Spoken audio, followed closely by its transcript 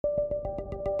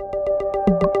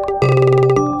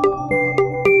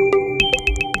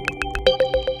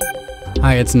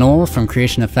Hi, it's Noel from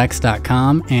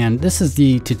creationeffects.com, and this is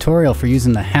the tutorial for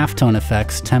using the Halftone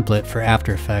Effects template for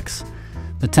After Effects.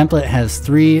 The template has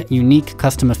 3 unique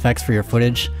custom effects for your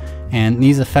footage, and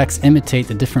these effects imitate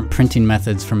the different printing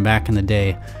methods from back in the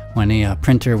day when a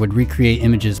printer would recreate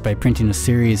images by printing a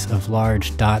series of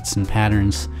large dots and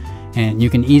patterns. And you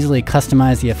can easily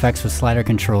customize the effects with slider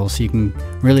controls so you can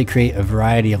really create a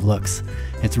variety of looks.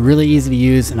 It's really easy to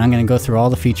use, and I'm going to go through all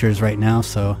the features right now,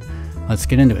 so let's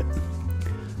get into it.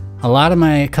 A lot of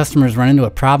my customers run into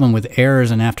a problem with errors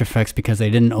in After Effects because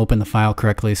they didn't open the file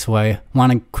correctly, so I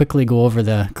want to quickly go over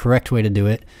the correct way to do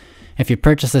it. If you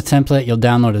purchase a template, you'll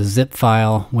download a zip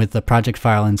file with the project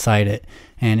file inside it.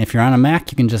 And if you're on a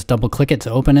Mac, you can just double click it to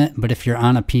open it, but if you're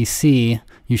on a PC,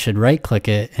 you should right click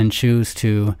it and choose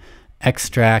to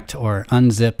extract or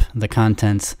unzip the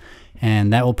contents,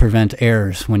 and that will prevent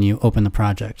errors when you open the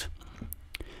project.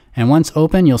 And once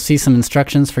open, you'll see some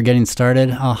instructions for getting started.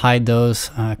 I'll hide those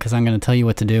because I'm going to tell you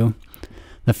what to do.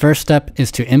 The first step is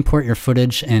to import your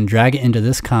footage and drag it into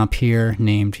this comp here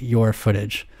named Your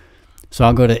Footage. So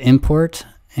I'll go to Import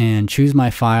and choose my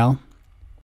file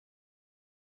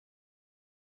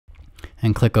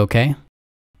and click OK.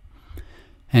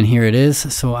 And here it is,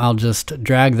 so I'll just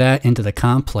drag that into the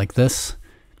comp like this.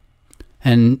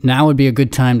 And now would be a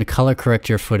good time to color correct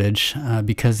your footage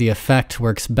because the effect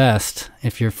works best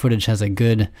if your footage has a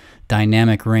good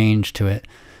dynamic range to it.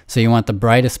 So you want the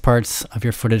brightest parts of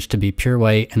your footage to be pure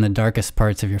white and the darkest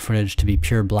parts of your footage to be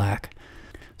pure black.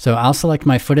 So I'll select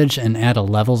my footage and add a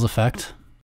levels effect.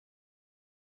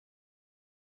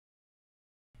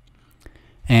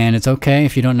 And it's okay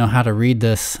if you don't know how to read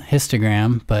this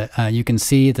histogram, but you can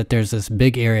see that there's this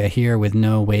big area here with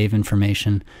no wave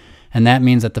information. And that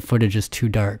means that the footage is too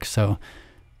dark. So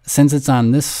since it's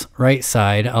on this right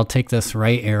side, I'll take this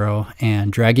right arrow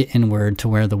and drag it inward to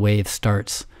where the wave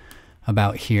starts,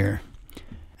 about here.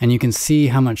 And you can see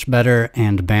how much better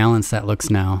and balanced that looks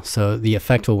now, so the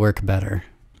effect will work better.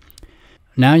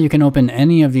 Now you can open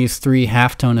any of these 3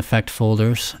 halftone effect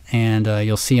folders, and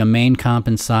you'll see a main comp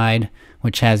inside,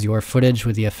 which has your footage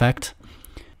with the effect.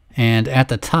 And at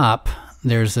the top,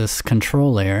 there's this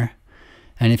control layer.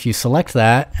 And if you select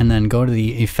that and then go to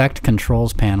the Effect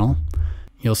Controls panel,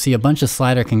 you'll see a bunch of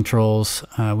slider controls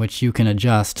which you can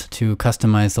adjust to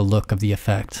customize the look of the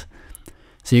effect.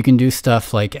 So you can do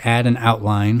stuff like add an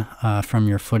outline from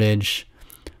your footage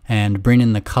and bring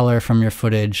in the color from your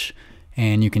footage,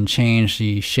 and you can change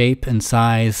the shape and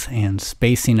size and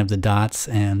spacing of the dots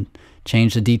and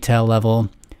change the detail level,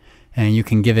 and you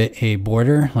can give it a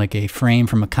border like a frame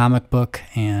from a comic book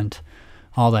and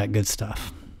all that good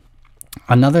stuff.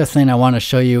 Another thing I want to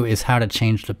show you is how to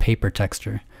change the paper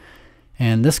texture.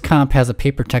 And this comp has a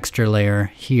paper texture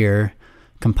layer here,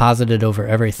 composited over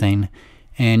everything.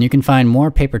 And you can find more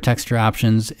paper texture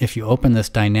options if you open this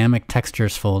Dynamic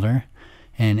Textures folder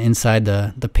and inside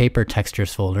the Paper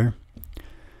Textures folder.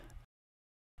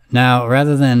 Now,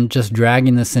 rather than just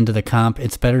dragging this into the comp,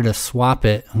 it's better to swap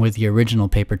it with the original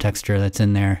paper texture that's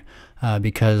in there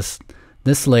because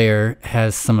this layer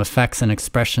has some effects and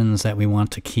expressions that we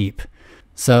want to keep.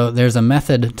 So there's a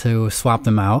method to swap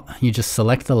them out. You just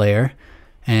select the layer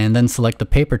and then select the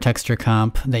paper texture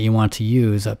comp that you want to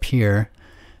use up here,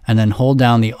 and then hold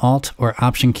down the Alt or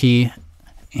Option key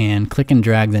and click and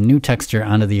drag the new texture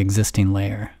onto the existing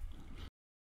layer.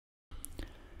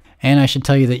 And I should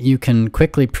tell you that you can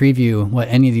quickly preview what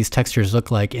any of these textures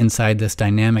look like inside this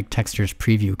Dynamic Textures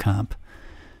Preview comp.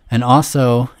 And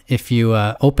also, if you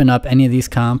open up any of these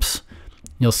comps,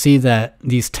 you'll see that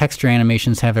these texture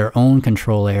animations have their own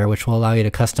control layer, which will allow you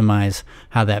to customize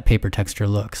how that paper texture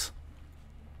looks.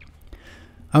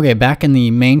 Okay, back in the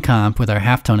main comp with our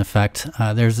halftone effect,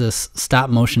 there's this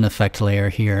stop motion effect layer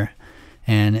here,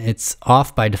 and it's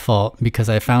off by default because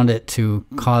I found it to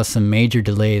cause some major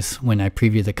delays when I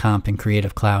preview the comp in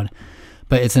Creative Cloud.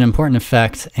 But it's an important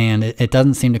effect, and it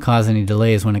doesn't seem to cause any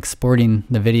delays when exporting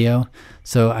the video,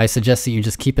 so I suggest that you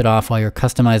just keep it off while you're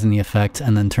customizing the effect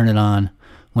and then turn it on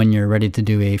when you're ready to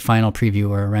do a final preview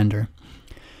or a render.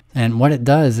 And what it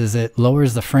does is it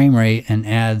lowers the frame rate and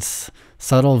adds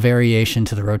subtle variation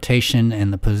to the rotation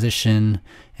and the position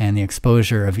and the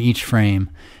exposure of each frame,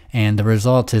 and the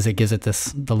result is it gives it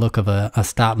the look of a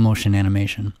stop motion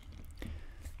animation.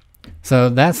 So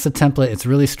that's the template. It's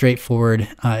really straightforward.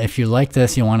 If you like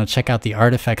this, you'll want to check out the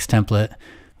Artifacts template,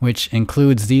 which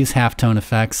includes these halftone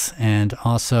effects and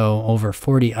also over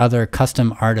 40 other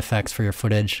custom artifacts for your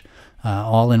footage,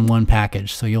 all in one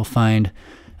package. So you'll find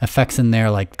effects in there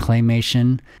like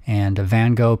claymation and a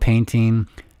Van Gogh painting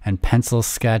and pencil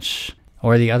sketch,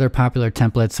 or the other popular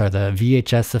templates are the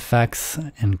VHS effects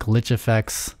and glitch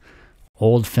effects,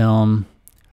 old film,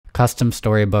 custom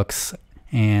storybooks,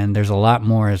 and there's a lot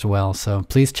more as well. So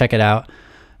please check it out.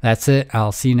 That's it.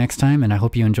 I'll see you next time, and I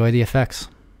hope you enjoy the effects.